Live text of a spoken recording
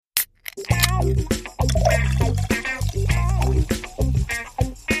Hello,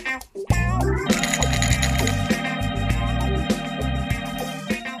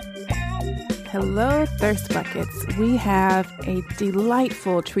 Thirst Buckets. We have a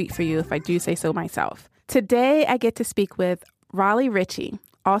delightful treat for you, if I do say so myself. Today, I get to speak with Raleigh Ritchie,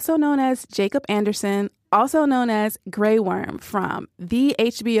 also known as Jacob Anderson, also known as Grey Worm from the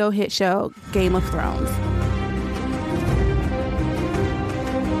HBO hit show Game of Thrones.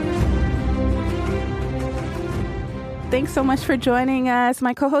 Thanks so much for joining us.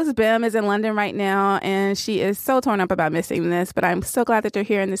 My co-host Bim is in London right now, and she is so torn up about missing this, but I'm so glad that you're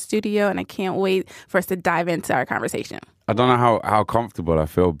here in the studio, and I can't wait for us to dive into our conversation. I don't know how comfortable I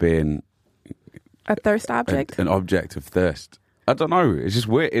feel being a thirst object? An object of thirst. I don't know. It's just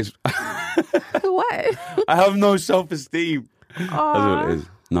weird. It's what? I have no self-esteem. That's what it is.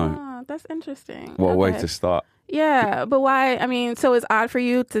 No. Oh, that's interesting. What a way to start. Yeah, but why? I mean, so it's odd for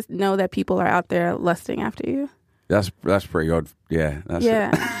you to know that people are out there lusting after you? That's pretty odd. Yeah.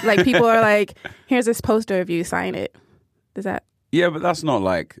 Like people are like, here's this poster of you, sign it. Is that? Yeah, but that's not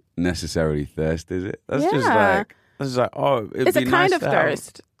like necessarily thirst, is it? That's just like oh, it's a kind of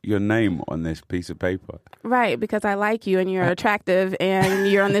thirst. Your name on this piece of paper. Right, because I like you and you're attractive and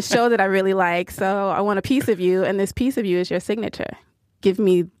you're on this show that I really like. So I want a piece of you, and this piece of you is your signature. Give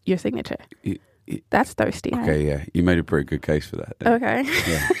me your signature. That's thirsty. Okay, yeah. You made a pretty good case for that. Then. Okay.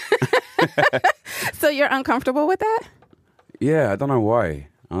 Yeah. So you're uncomfortable with that? Yeah, I don't know why.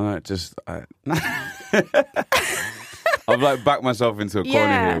 I've like backed myself into a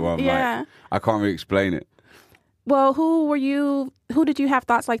corner here where I'm like, I can't really explain it. Well, who did you have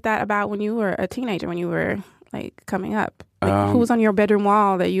thoughts like that about when you were a teenager, when you were like coming up? Like, who was on your bedroom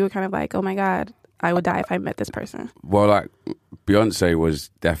wall that you were kind of like, oh my God, I would die if I met this person? Well, like Beyonce was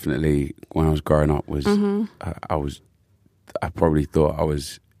definitely, when I was growing up, was I probably thought I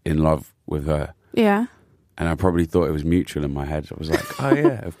was in love with her. Yeah. And I probably thought it was mutual in my head. I was like, oh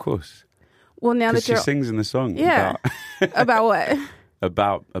yeah, of course. Well, now that she sings in the song. Yeah. About what?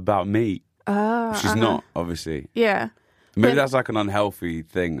 About me. She's not, obviously. Yeah. Maybe that's like an unhealthy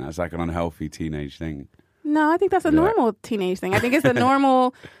thing. That's like an unhealthy teenage thing. No, I think that's a normal teenage thing. I think it's a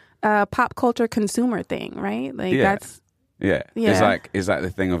normal pop culture consumer thing, right? Like that's... Yeah. It's like the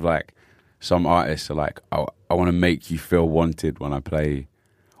thing of like, some artists are like, I want to make you feel wanted when I play.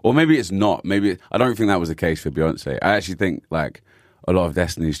 Or maybe it's not. Maybe I don't think that was the case for Beyonce. I actually think like a lot of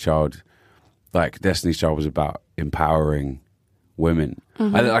Destiny's Child was about empowering women.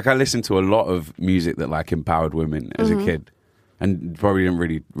 Mm-hmm. I listened to a lot of music that like empowered women as a kid, and probably didn't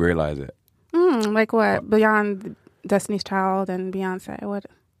really realize it. Like what? Beyond Destiny's Child and Beyonce, what?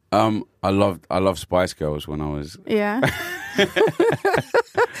 I loved Spice Girls when I was when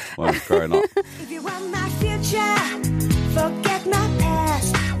I was growing up. If you want my future, forget my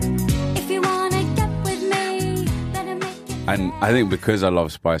past. If you wanna get with me, better make it. And I think because I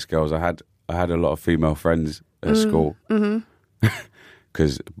love Spice Girls, I had a lot of female friends at school.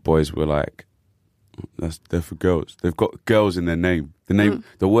 Because boys were like, they're for girls. They've got girls in their name.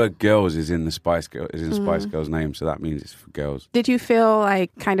 The word girls is in Spice Girls' name, so that means it's for girls. Did you feel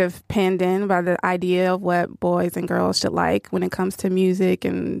like kind of pinned in by the idea of what boys and girls should like when it comes to music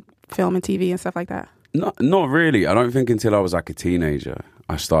and film and TV and stuff like that? Not really. I don't think until I was like a teenager,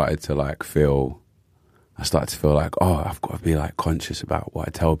 I started to feel like, oh, I've got to be like conscious about what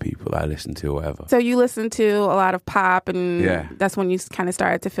I tell people that I listen to or whatever. So you listened to a lot of pop, and that's when you kind of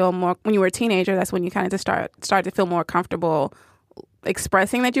started to feel more, when you were a teenager, that's when you kind of just started to feel more comfortable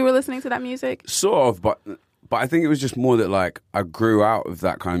expressing that you were listening to that music? Sort of, but I think it was just more that like I grew out of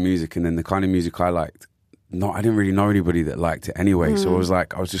that kind of music, and then the kind of music I liked, I didn't really know anybody that liked it anyway. So I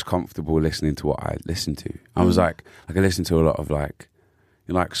was just comfortable listening to what I listened to. I was like I listened to a lot of like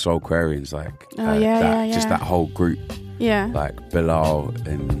Soulquarians, just that whole group. Yeah. Like Bilal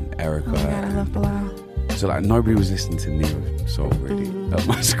and Erica. Oh my God, I love Bilal. So like nobody was listening to neo soul really at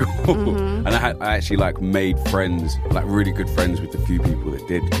my school. And I actually like made friends, like really good friends with the few people that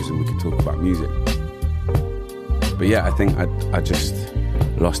did, because then we could talk about music. But yeah, I think I just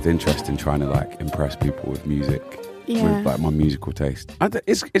lost interest in trying to like impress people with music, with like my musical taste.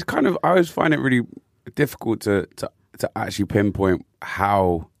 It's kind of, I always find it really difficult to actually pinpoint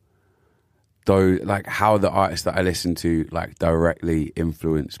how the artists that I listen to like directly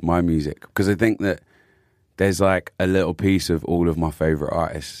influence my music, because I think that there's like a little piece of all of my favorite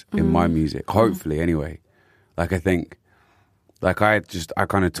artists in my music, hopefully anyway. Like I think like I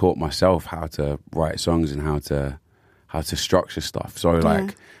kind of taught myself how to write songs and how to structure stuff. So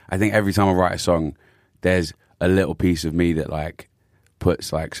like I think every time I write a song, there's a little piece of me that like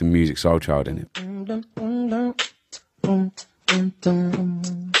puts like some Musiq Soulchild in it.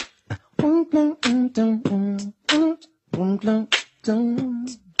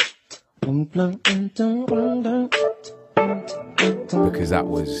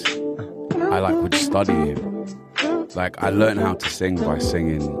 like I learned how to sing by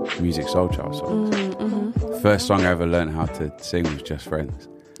singing Music Soul Child songs. Mm-hmm. First song I ever learned how to sing was Just Friends.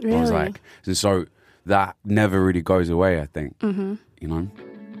 Really? I was like, and so that never really goes away, I think. Mm-hmm. You know?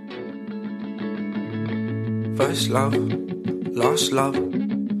 First love, lost love,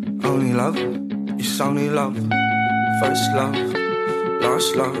 only love, it's only love. First love,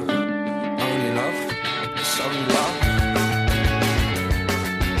 lost love, only love, it's only love.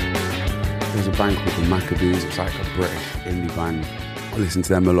 There's a band called the Maccabees. It's like a British indie band. I listen to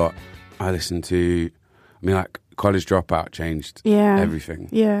them a lot. I listen to, like College Dropout changed everything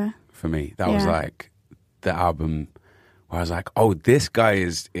Yeah. for me. That was like the album where I was like, oh, this guy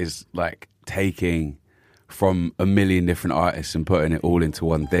is like taking from a million different artists and putting it all into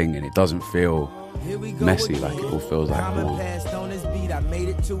one thing, and it doesn't feel messy. Like it all feels like one. I made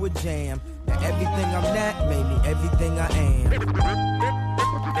it to a jam. Now everything I'm not made me everything I am.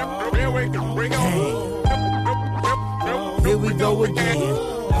 Here we go again.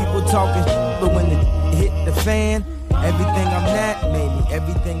 People talking, but when it hit the fan, everything I'm not made me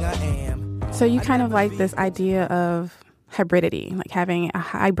everything I am. So you kind of like this idea of hybridity, like having a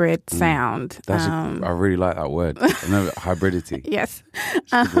hybrid sound. I really like that word. Hybridity. Yes.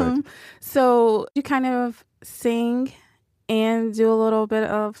 So you kind of sing and do a little bit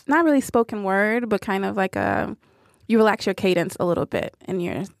of, not really spoken word, but kind of like you relax your cadence a little bit in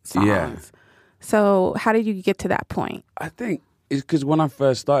your songs. Yeah. So how did you get to that point? I think it's because when I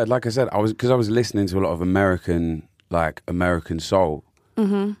first started, like I said, I was listening to a lot of American soul.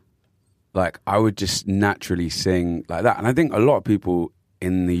 Mm-hmm. Like I would just naturally sing like that. And I think a lot of people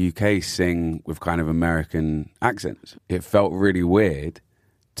in the UK sing with kind of American accents. It felt really weird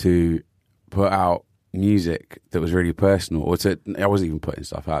to put out music that was really personal, or I wasn't even putting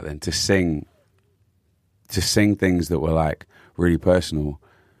stuff out then, to sing things that were like really personal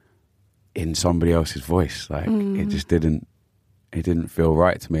in somebody else's voice. Like it just didn't feel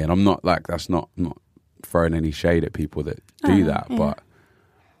right to me. And I'm not like, I'm not throwing any shade at people that do that, but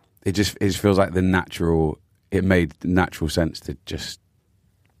it just feels like it made natural sense to just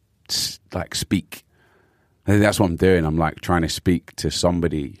like speak. I think that's what I'm doing. I'm like trying to speak to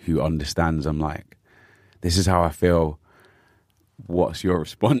somebody who understands. I'm like, this is how I feel. What's your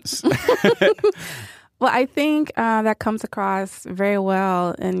response? Well, I think that comes across very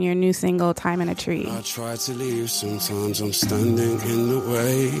well in your new single, Time in a Tree. I try to leave, sometimes I'm standing in the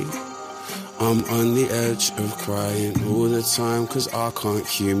way. I'm on the edge of crying all the time, 'cause I can't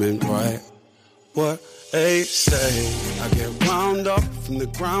human right what they say. I get wound up from the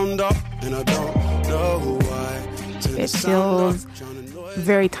ground up, and I don't know why. It feels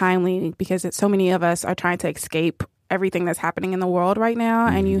very timely because so many of us are trying to escape everything that's happening in the world right now,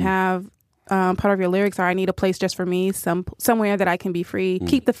 and you have part of your lyrics are, I need a place just for me, somewhere that I can be free,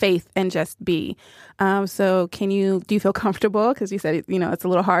 keep the faith, and just be. So do you feel comfortable? Because you said, it's a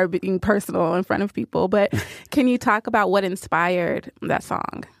little hard being personal in front of people, but can you talk about what inspired that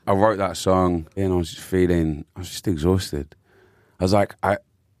song? I wrote that song and I was just exhausted. I was like, I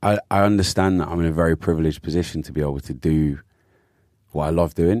understand that I'm in a very privileged position to be able to do what I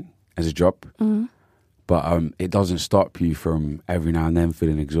love doing as a job. Mm-hmm. But it doesn't stop you from every now and then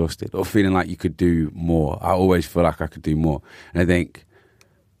feeling exhausted or feeling like you could do more. I always feel like I could do more. And I think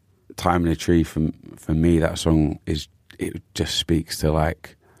Time in a Tree, for me, that song, it just speaks to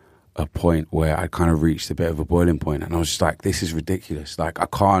like a point where I kind of reached a bit of a boiling point. And I was just like, this is ridiculous. Like I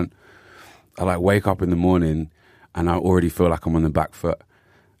like wake up in the morning and I already feel like I'm on the back foot.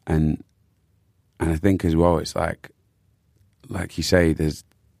 And I think as well, it's like you say, there's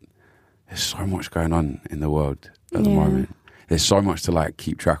so much going on in the world at the moment. There's so much to like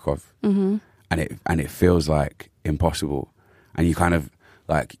keep track of, and it feels like impossible. And you kind of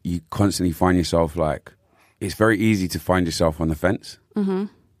like you constantly find yourself like it's very easy to find yourself on the fence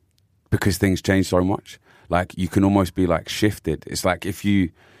because things change so much. Like you can almost be like shifted. It's like if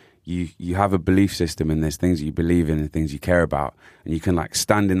you have a belief system and there's things that you believe in and things you care about, and you can like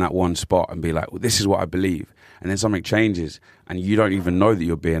stand in that one spot and be like, well, this is what I believe. And then something changes and you don't even know that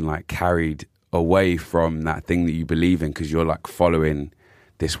you're being like carried away from that thing that you believe in because you're like following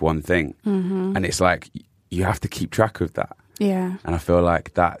this one thing. Mm-hmm. And it's like, you have to keep track of that. Yeah. And I feel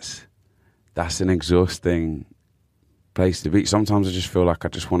like that's an exhausting place to be. Sometimes I just feel like I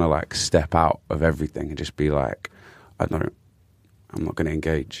just want to like step out of everything and just be like, I'm not going to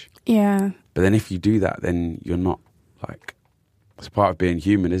engage. Yeah. But then if you do that, then you're not like, it's part of being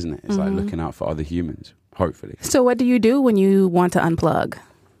human, isn't it? It's like looking out for other humans, hopefully. So what do you do when you want to unplug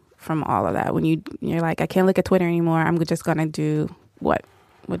from all of that? When you're like, I can't look at Twitter anymore. I'm just going to do what?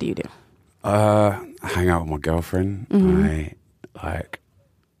 What do you do? I hang out with my girlfriend. I like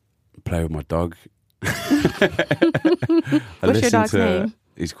play with my dog. What's your dog's name?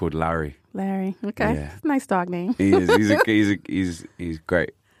 He's called Larry. Larry. Okay. Yeah. Nice dog name. He is. He's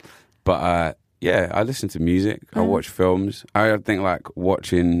great. But yeah, I listen to music. I watch films. I think like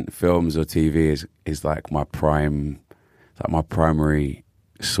watching films or TV is like my primary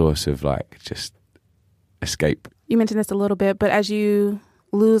source of like just escape. You mentioned this a little bit, but as you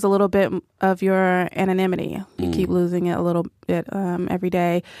lose a little bit of your anonymity, you keep losing it a little bit every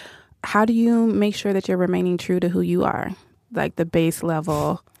day. How do you make sure that you're remaining true to who you are, like the base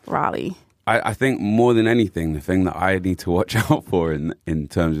level Raleigh? I think more than anything, the thing that I need to watch out for in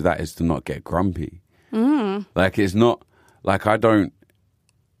terms of that is to not get grumpy. Like it's not like I don't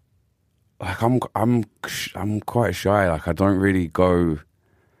like I'm quite shy. Like I don't really go.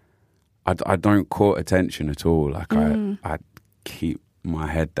 I don't court attention at all. Like I keep my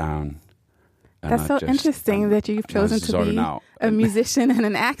head down. And That's so interesting that you've chosen to be out. a musician and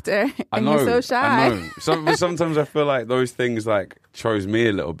an actor, and you're so shy. I know. Sometimes I feel like those things like chose me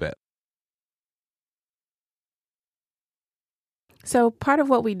a little bit. So part of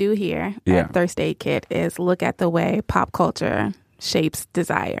what we do here at Thirst Aid Kit is look at the way pop culture shapes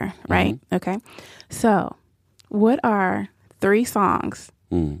desire, right? Okay. So what are 3 songs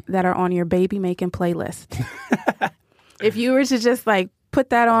that are on your baby making playlist? If you were to just like put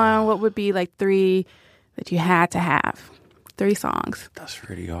that on, what would be like 3 that you had to have? 3 songs. That's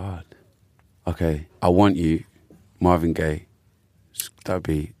really hard. Okay. I Want You, Marvin Gaye.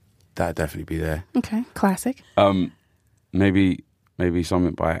 That'd definitely be there. Okay. Classic. Maybe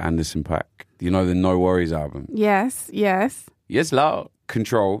something by Anderson .Paak. You know the No Worries album? Yes. Yes, loud.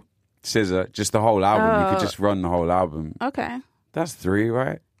 Control, Scissor, just the whole album. You could just run the whole album. Okay. That's 3,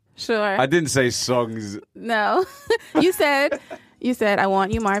 right? Sure. I didn't say songs. No. You said I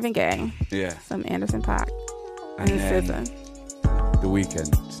Want You, Marvin Gaye. Yeah. Some Anderson .Paak. And then SZA. The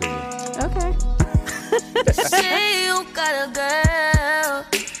Weeknd singing. Okay. Say you got a girl.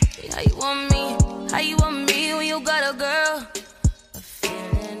 How you want me? How you want me when you got a girl? A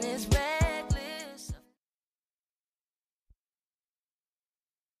feeling is reckless.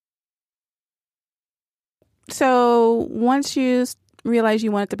 So once you realized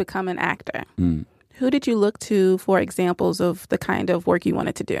you wanted to become an actor, who did you look to for examples of the kind of work you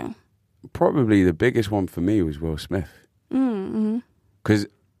wanted to do? Probably the biggest one for me was Will Smith. Because,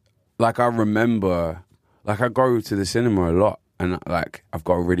 like, I remember, like, I go to the cinema a lot, and like, I've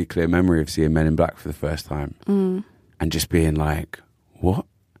got a really clear memory of seeing Men in Black for the first time, and just being like, "What?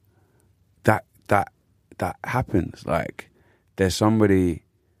 That happens? Like, there's somebody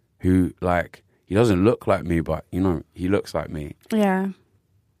who, like, he doesn't look like me, but you know, he looks like me, Yeah.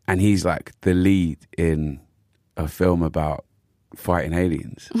 and he's like the lead in a film about fighting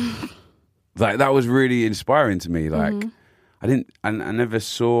aliens." Like, that was really inspiring to me. Like, I never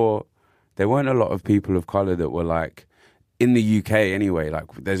saw, there weren't a lot of people of color that were like, in the UK anyway, like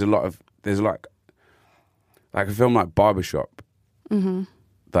there's like a film like Barbershop.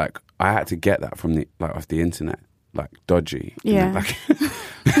 Like, I had to get that from off the internet, like Dodgy. Yeah. Like,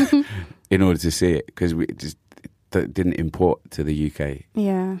 in order to see it, because we just didn't import to the UK.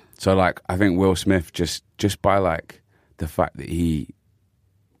 Yeah. So like, I think Will Smith just by like the fact that he's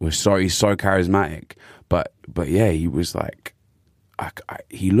so charismatic, but yeah, he was like,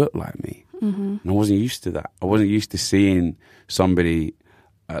 he looked like me, and I wasn't used to that. I wasn't used to seeing somebody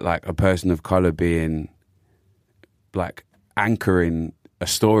like a person of color being like anchoring a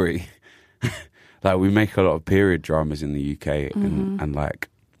story. Like, we make a lot of period dramas in the UK, and like,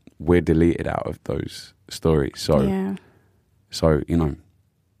 we're deleted out of those stories. So you know,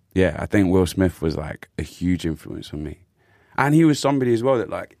 yeah, I think Will Smith was like a huge influence on me. And he was somebody as well that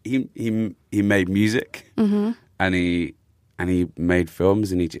like he made music, and he made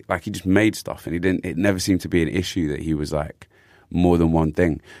films, and he just made stuff, and it never seemed to be an issue that he was like more than one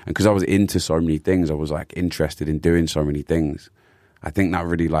thing. And because I was into so many things, I was like interested in doing so many things. I think that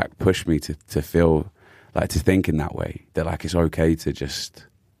really like pushed me to feel like, to think in that way, that like it's okay to just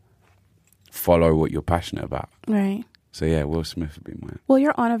follow what you're passionate about. Right. So yeah, Will Smith would be mine. Well,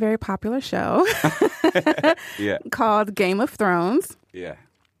 you're on a very popular show Yeah. called Game of Thrones. Yeah.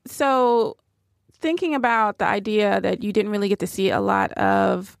 So thinking about the idea that you didn't really get to see a lot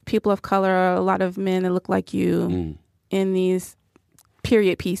of people of color, a lot of men that look like you in these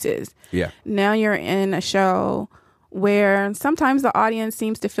period pieces. Yeah. Now you're in a show where sometimes the audience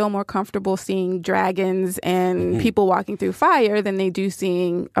seems to feel more comfortable seeing dragons and people walking through fire than they do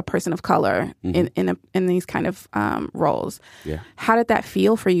seeing a person of color in these kind of roles. Yeah. How did that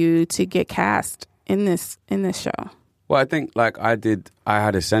feel for you to get cast in this show? Well, I think like I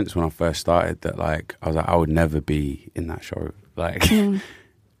had a sense when I first started that like I was like, I would never be in that show. Like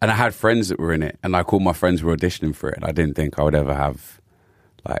And I had friends that were in it, and like all my friends were auditioning for it, and I didn't think I would ever have,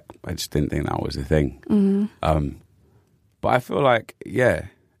 like, I just didn't think that was a thing. But I feel like, yeah,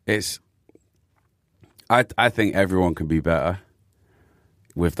 it's, I think everyone can be better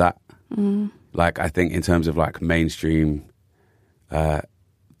with that. Like, I think in terms of like mainstream,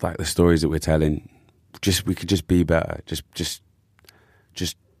 like the stories that we're telling, we could just be better. Just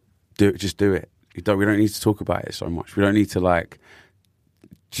do it. We don't need to talk about it so much. We don't need to like,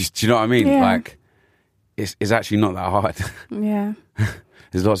 do you know what I mean? Yeah. Like, it's actually not that hard. Yeah.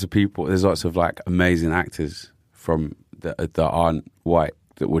 There's lots of people. There's lots of like amazing actors from that aren't white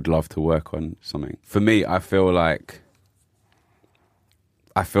that would love to work on something. For me, I feel like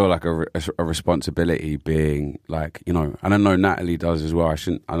a responsibility being like, you know, and I know Natalie does as well. I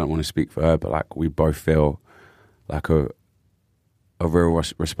don't want to speak for her, but like we both feel like a real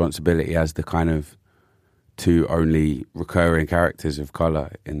responsibility as the kind of two only recurring characters of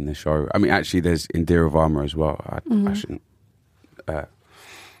colour in the show. I mean, actually, there's Indira Varma as well. I shouldn't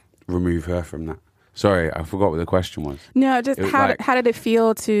remove her from that. Sorry, I forgot what the question was. No, just was how did it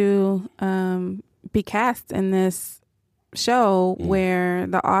feel to be cast in this show where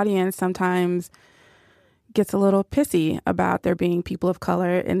the audience sometimes gets a little pissy about there being people of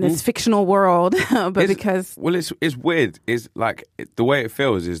color in this fictional world, but because it's weird. It's like the way it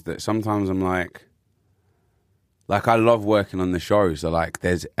feels is that sometimes I'm like I love working on the show. So like,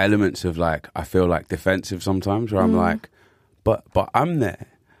 there's elements of like I feel like defensive sometimes where I'm like, but I'm there.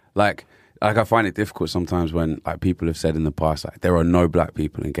 Like I find it difficult sometimes when like people have said in the past like there are no black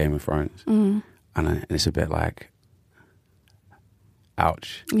people in Game of Thrones, and it's a bit like,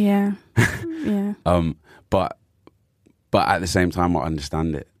 ouch. Yeah. Yeah. But at the same time, I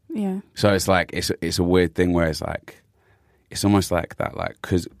understand it. Yeah. So it's like it's a weird thing where it's like it's almost like that, like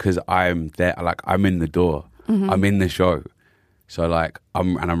because I'm there, like I'm in the door, I'm in the show. So like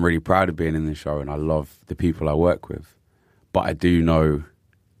I'm really proud of being in the show, and I love the people I work with. But I do know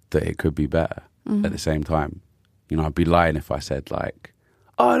that it could be better at the same time. You know, I'd be lying if I said like,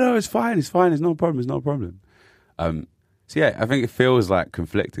 oh no, it's fine, it's no problem. So yeah, I think it feels like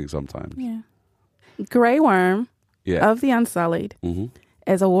conflicting sometimes. Yeah. Grey Worm Yeah. of the Unsullied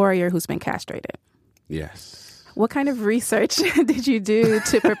is a warrior who's been castrated. Yes. What kind of research did you do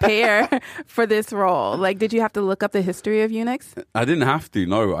to prepare for this role? Like, did you have to look up the history of eunuchs? I didn't have to.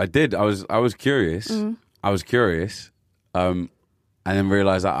 No, I did. I was curious. I was curious, and then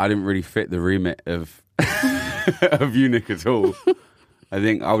realised that I didn't really fit the remit of of eunuch at all. I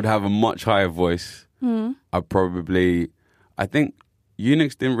think I would have a much higher voice. I think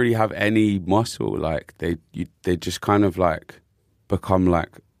eunuchs didn't really have any muscle. Like they just kind of like become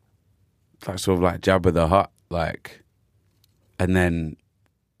like sort of like Jabba the Hutt, like, and then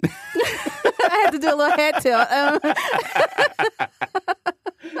I had to do a little head tilt.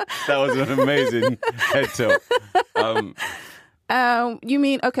 that was an amazing head tilt. You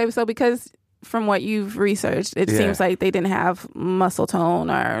mean, okay, so because from what you've researched, it seems like they didn't have muscle tone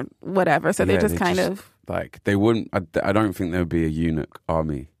or whatever, so they're just kind of... Like, they wouldn't... I don't think there would be a eunuch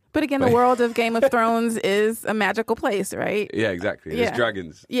army. But again, the world of Game of Thrones is a magical place, right? Yeah, exactly. Yeah. There's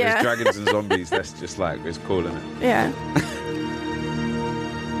dragons. Yeah. There's dragons and zombies. That's just like, it's cool, isn't it? Yeah.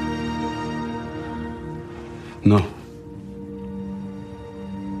 No.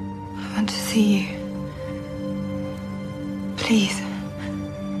 I want to see you. Please.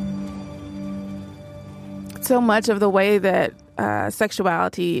 So much of the way that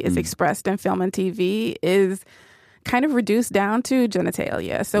sexuality is expressed in film and TV is kind of reduced down to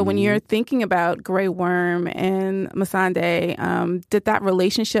genitalia. So when you're thinking about Grey Worm and Missandei, did that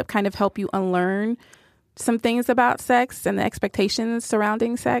relationship kind of help you unlearn some things about sex and the expectations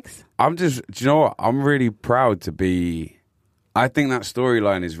surrounding sex? Do you know what? I'm really proud to be... I think that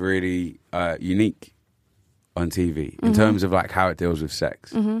storyline is really unique on TV in terms of like how it deals with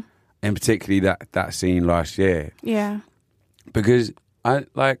sex. And particularly that scene last year. Yeah. Because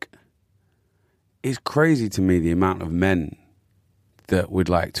it's crazy to me the amount of men that would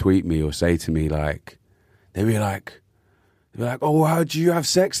like tweet me or say to me like, they'd be like, oh, well, how do you have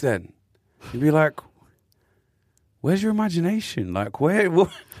sex then? You'd be like, where's your imagination? Like, what do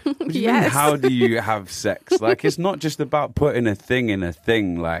you mean, how do you have sex? Like, it's not just about putting a thing in a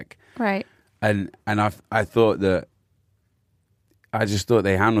thing, like, right. And I thought that, I just thought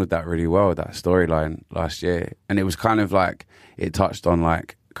they handled that really well, that storyline last year. And it was kind of like, it touched on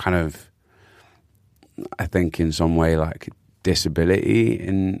like, kind of, I think in some way like disability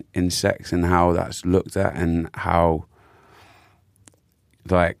in sex and how that's looked at and how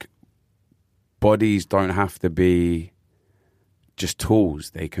like bodies don't have to be just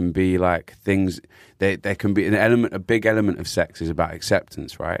tools. They can be like things. There can be a big element of sex is about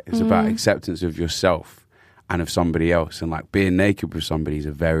acceptance, right? It's about acceptance of yourself and of somebody else. And like being naked with somebody is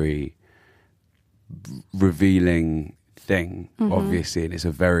a very revealing thing, obviously,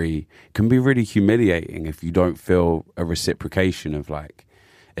 and can be really humiliating if you don't feel a reciprocation of like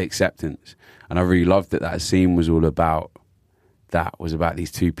acceptance. And I really loved that scene was all about that, was about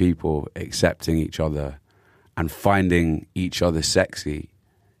these two people accepting each other and finding each other sexy,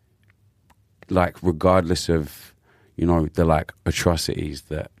 like regardless of, you know, the like atrocities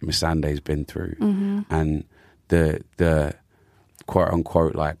that Missandei's been through and the quote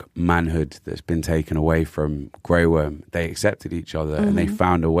unquote like manhood that's been taken away from Grey Worm. They accepted each other and they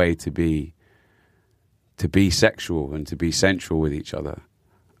found a way to be sexual and to be sensual with each other.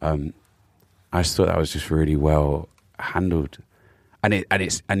 I just thought that was just really well handled. And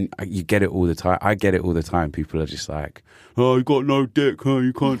you get it all the time. I get it all the time. People are just like, "Oh, you got no dick, huh?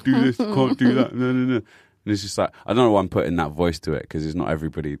 You can't do this, you can't do that." No. And it's just like, I don't know why I'm putting that voice to it, because it's not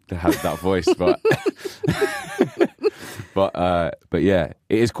everybody that has that voice, but but yeah,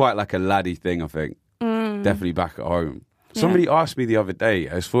 it is quite like a laddie thing, I think. Definitely back at home. Yeah. Somebody asked me the other day,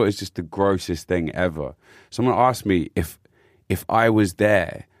 I just thought it was just the grossest thing ever. Someone asked me if I was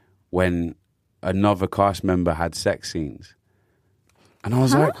there when another cast member had sex scenes. And I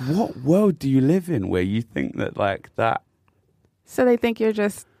was like, what world do you live in where you think that like that? So they think you're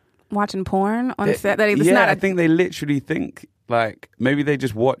just watching porn on set? I think they literally think, like, maybe they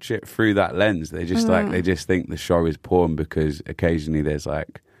just watch it through that lens. They just they just think the show is porn because occasionally there's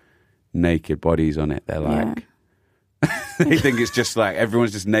like naked bodies on it. They're like, they think it's just like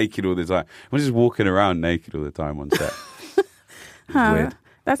everyone's just naked all the time. Everyone's just walking around naked all the time on set. Weird.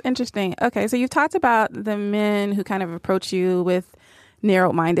 That's interesting. Okay, so you've talked about the men who kind of approach you with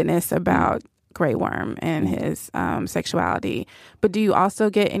narrow-mindedness about Grey Worm and his sexuality. But do you also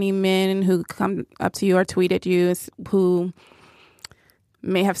get any men who come up to you or tweet at you who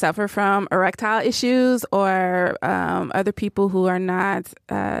may have suffered from erectile issues, or other people who are not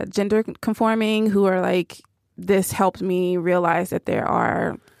gender conforming, who are like, this helped me realize that there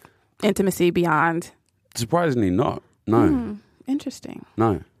are intimacy beyond? Surprisingly not. No. Interesting.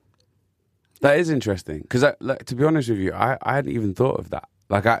 No. That is interesting, because to be honest with you, I hadn't even thought of that.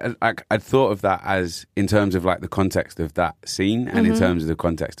 Like I'd thought of that as in terms of like the context of that scene and in terms of the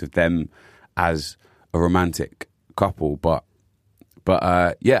context of them as a romantic couple, but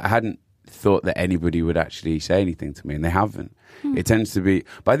yeah, I hadn't thought that anybody would actually say anything to me, and they haven't. It tends to be,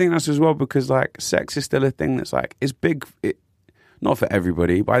 but I think that's as well because like sex is still a thing that's like, it's big. Not for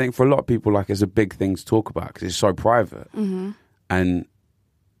everybody, but I think for a lot of people, like it's a big thing to talk about because it's so private, and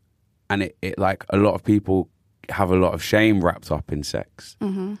it like a lot of people have a lot of shame wrapped up in sex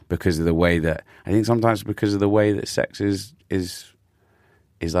because of the way that, I think sometimes because of the way that sex is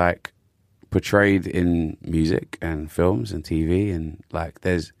like portrayed in music and films and TV and like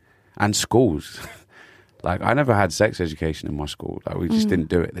and schools. Like I never had sex education in my school. Like we just didn't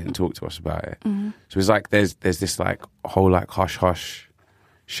do it. They didn't talk to us about it. So it's like there's this like whole like hush hush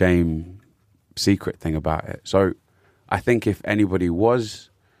shame secret thing about it. So I think if anybody was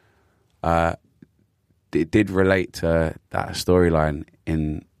it did relate to that storyline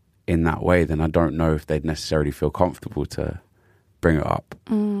in that way, then I don't know if they'd necessarily feel comfortable to bring it up.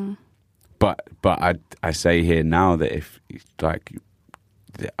 But I say here now that if like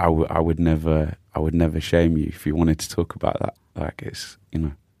I would never shame you if you wanted to talk about that. Like it's, you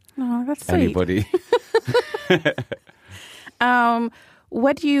know, oh, that's sweet. Anybody.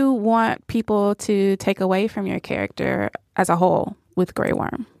 What do you want people to take away from your character as a whole with Grey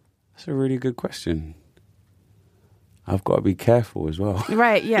Worm? That's a really good question. I've got to be careful as well.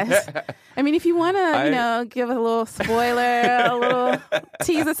 Right, yes. I mean, if you want to, give a little spoiler,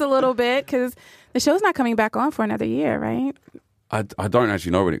 tease us a little bit, because the show's not coming back on for another year, right? I don't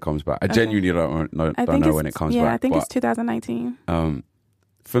actually know when it comes back. I genuinely don't know when it comes back. Yeah, I think it's 2019.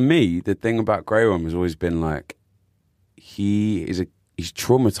 For me, the thing about Grey Worm has always been like, he's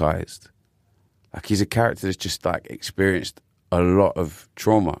traumatized. Like he's a character that's just like experienced a lot of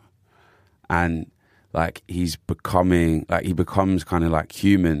trauma, and like he becomes kind of like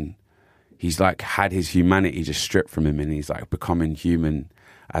human. He's like had his humanity just stripped from him, and he's like becoming human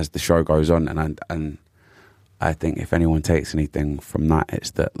as the show goes on. And I think if anyone takes anything from that,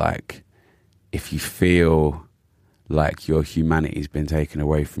 it's that like if you feel like your humanity's been taken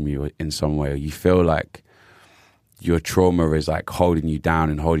away from you in some way, or you feel like your trauma is like holding you down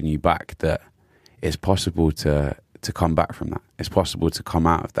and holding you back, that it's possible to come back from that. It's possible to come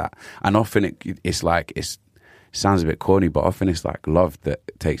out of that. And often it sounds a bit corny, but often it's like love that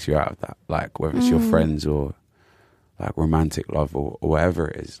takes you out of that. Like whether it's your friends or like romantic love or whatever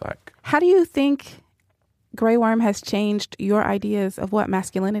it is. Like, How do you think Grey Worm has changed your ideas of what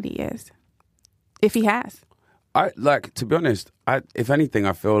masculinity is? If he has. I like, to be honest, if anything,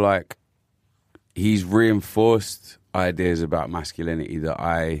 I feel like he's reinforced ideas about masculinity that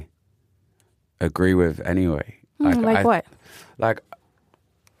I agree with anyway. Like what?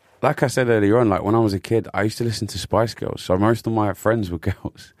 Like I said earlier on, like when I was a kid, I used to listen to Spice Girls. So most of my friends were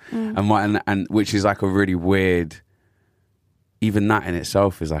girls, and which is like a really weird. Even that in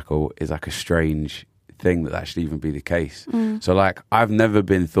itself is like a strange thing that should even be the case. So like I've never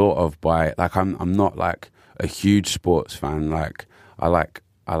been thought of by like I'm not like a huge sports fan. Like I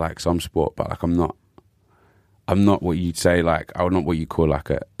like some sport, but like I'm not what you'd say like I'm not what you call like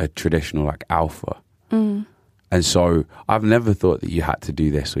a traditional like alpha. And so I've never thought that you had to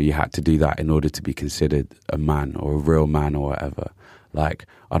do this or you had to do that in order to be considered a man or a real man or whatever. Like,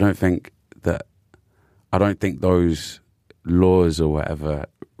 I don't think those laws or whatever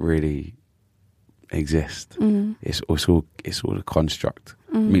really exist. It's all a construct.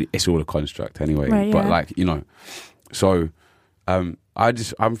 I mean, it's all a construct anyway. Right, but yeah. like, you know, so I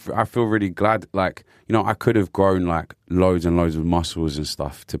feel really glad. Like, you know, I could have grown like loads and loads of muscles and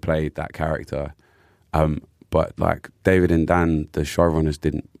stuff to play that character. But like David and Dan, the showrunners,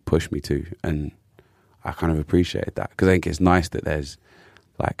 didn't push me to, and I kind of appreciated that because I think it's nice that there's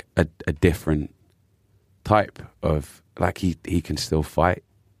like a different type of like he can still fight.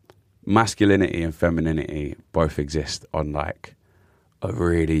 Masculinity and femininity both exist on like a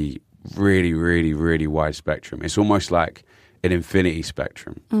really, really, really, really wide spectrum. It's almost like an infinity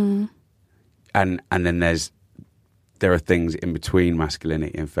spectrum, and then there are things in between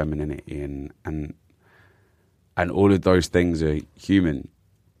masculinity and femininity, and all of those things are human.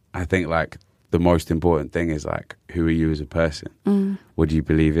 I think like the most important thing is like, who are you as a person? What do you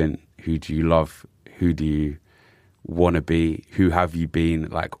believe in? Who do you love? Who do you want to be? Who have you been?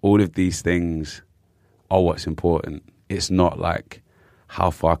 Like all of these things are what's important. It's not like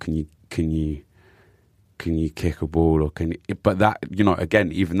how far can you kick a ball or but that, you know,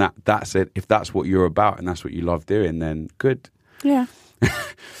 again, even that's it. If that's what you're about and that's what you love doing, then good. Yeah.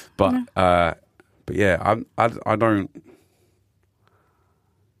 But yeah, I don't.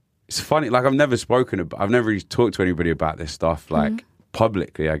 It's funny, like I've never really talked to anybody about this stuff, like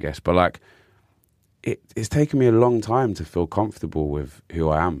publicly, I guess. But like, it's taken me a long time to feel comfortable with who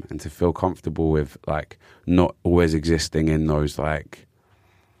I am and to feel comfortable with like not always existing in those like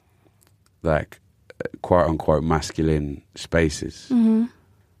quote unquote masculine spaces.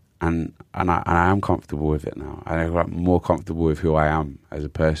 And I am comfortable with it now. I'm like more comfortable with who I am as a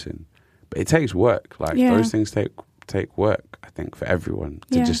person. But it takes work. Like those things take work, I think, for everyone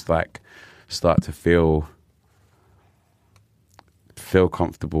to just like start to feel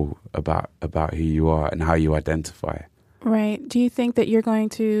comfortable about who you are and how you identify. Right. Do you think that you're going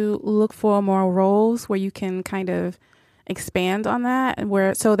to look for more roles where you can kind of expand on that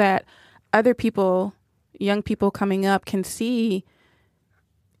and so that other people, young people coming up, can see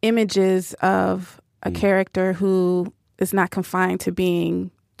images of a character who is not confined to being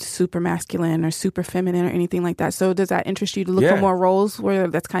super masculine or super feminine or anything like that? So does that interest you to look for more roles where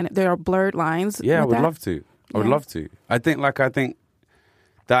that's kind of, there are blurred lines? Yeah, I would love to. I would love to. I think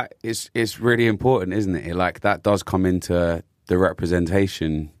that is really important, isn't it? Like that does come into the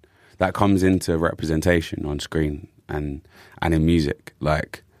representation, that comes into representation on screen and in music.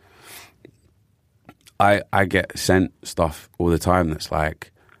 Like I get sent stuff all the time that's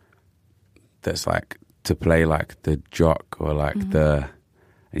like to play like the jock or like the,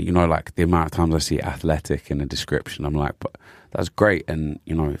 you know, like the amount of times I see athletic in a description, I'm like, but that's great. And,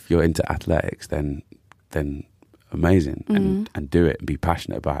 you know, if you're into athletics, then amazing and do it and be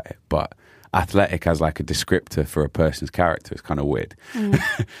passionate about it. But athletic as like a descriptor for a person's character is kind of weird. And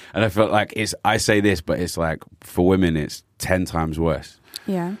I felt like I say this, but it's like for women, it's 10 times worse.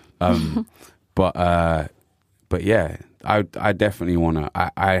 Yeah. But yeah, I definitely want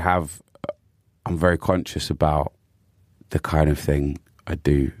to, I'm very conscious about the kind of thing I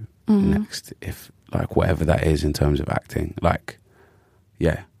do next, if like whatever that is in terms of acting. Like,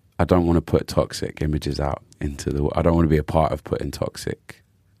 yeah, I don't want to put toxic images out into the world. I don't want to be a part of putting toxic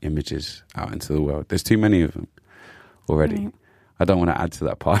images out into the world. There's too many of them already. Right. I don't want to add to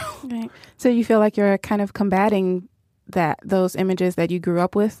that pile. Right. So you feel like you're kind of combating those images that you grew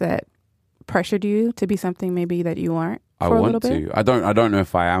up with that pressured you to be something maybe that you aren't for a little bit? I want to. I don't know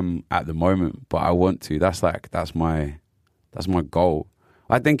if I am at the moment, but I want to. That's my goal.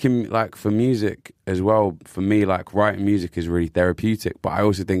 I think for music as well, for me, like writing music is really therapeutic, but I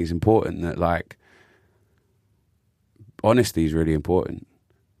also think it's important that like honesty is really important.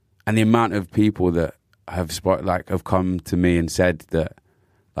 And the amount of people that have come to me and said that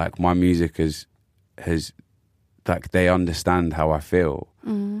like my music has like they understand how I feel.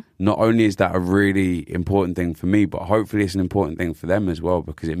 Not only is that a really important thing for me, but hopefully it's an important thing for them as well,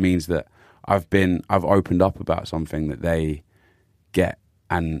 because it means that I've opened up about something that they get,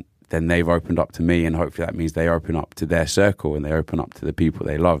 and then they've opened up to me, and hopefully that means they open up to their circle and they open up to the people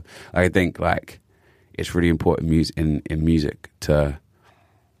they love. I think like it's really important in music to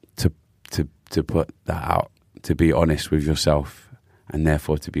put that out, to be honest with yourself, and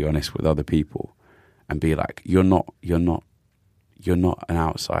therefore to be honest with other people, and be like, you're not an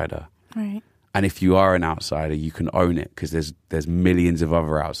outsider. Right. And if you are an outsider, you can own it, because there's millions of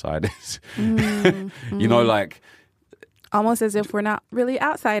other outsiders. You know, like almost as if we're not really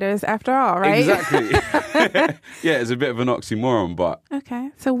outsiders after all, right? Exactly. Yeah, it's a bit of an oxymoron, but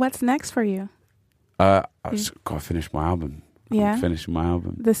okay. So what's next for you? I've just got to finish my album. Yeah. I'm finishing my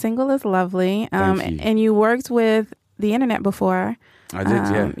album. The single is lovely. Thank you. And you worked with the internet before. I did,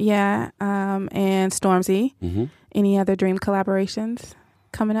 yeah. Yeah. And Stormzy. Mm-hmm. Any other dream collaborations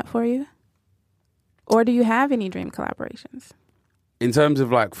coming up for you? Or do you have any dream collaborations? In terms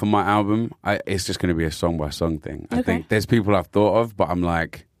of like for my album, it's just going to be a song by song thing. I Okay. think there's people I've thought of, but I'm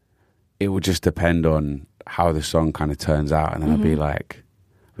like, it will just depend on how the song kind of turns out, and then I'll be like,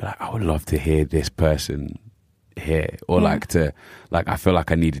 I would love to hear this person here, or like I feel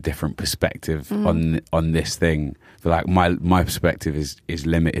like I need a different perspective on this thing. I feel like my perspective is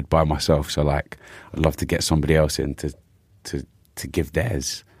limited by myself, so like I'd love to get somebody else in to give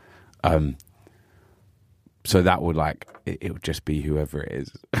theirs. So that would like it would just be whoever it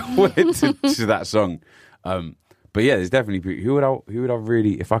is to that song. But yeah, there's definitely who would I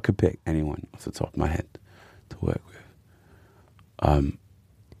really, if I could pick anyone off the top of my head to work with,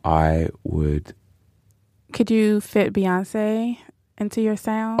 I would. Could you fit Beyonce into your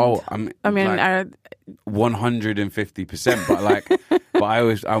sound? Oh, I mean, like, 150%. But like, but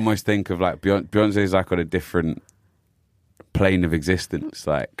I almost think of like Beyonce is like on a different plane of existence.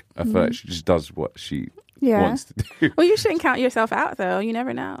 Like I feel like she just does what she wants to do. Well, you shouldn't count yourself out, though. You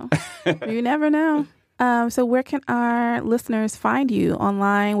never know. You never know. So where can our listeners find you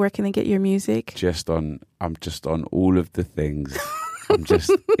online? Where can they get your music? I'm just on all of the things.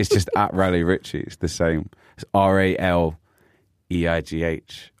 It's just at Raleigh Ritchie. It's the same. It's RALEIGHRITCHIE.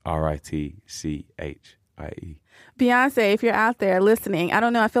 Beyonce, if you're out there listening, I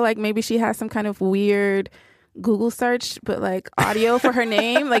don't know. I feel like maybe she has some kind of weird Google search, but like audio for her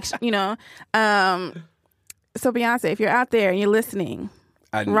name, like, you know. So Beyonce, if you're out there and you're listening,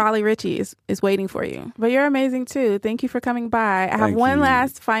 Raleigh Ritchie is waiting for you. But you're amazing too. Thank you for coming by. I have one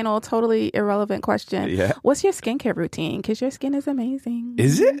last final, totally irrelevant question. Yeah. What's your skincare routine? Because your skin is amazing.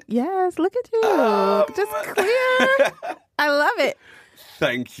 Is it? Yes. Look at you. Just clear. I love it.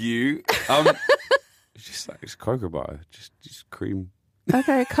 Thank you. It's cocoa butter, just cream.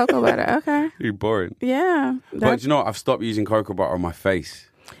 Okay, cocoa butter. Okay. Pretty boring. Yeah. But you know what? I've stopped using cocoa butter on my face.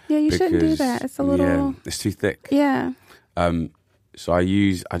 Yeah, you shouldn't do that. It's a little. Yeah, it's too thick. Yeah. So I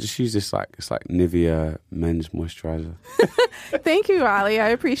just use this it's like Nivea men's moisturizer. Thank you, Raleigh. I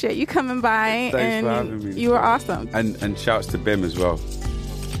appreciate you coming by. Thanks for having me. You were awesome. And shouts to Bim as well.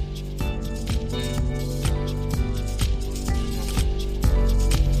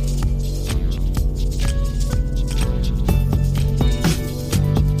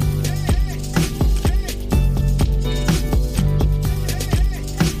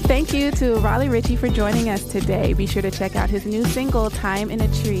 Thank you to Raleigh Ritchie for joining us today. Be sure to check out his new single, Time in a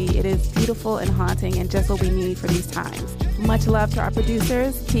Tree. It is beautiful and haunting and just what we need for these times. Much love to our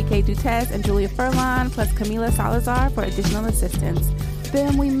producers, TK Dutes and Julia Furlan, plus Camila Salazar for additional assistance.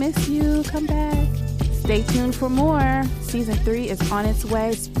 Bim, we miss you. Come back. Stay tuned for more. Season 3 is on its way.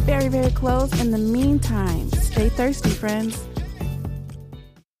 It's very, very close. In the meantime, stay thirsty, friends.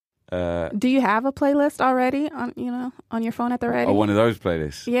 Do you have a playlist already on your phone at the ready? Oh, one of those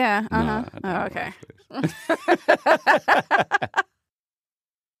playlists? Yeah. No, Oh, okay.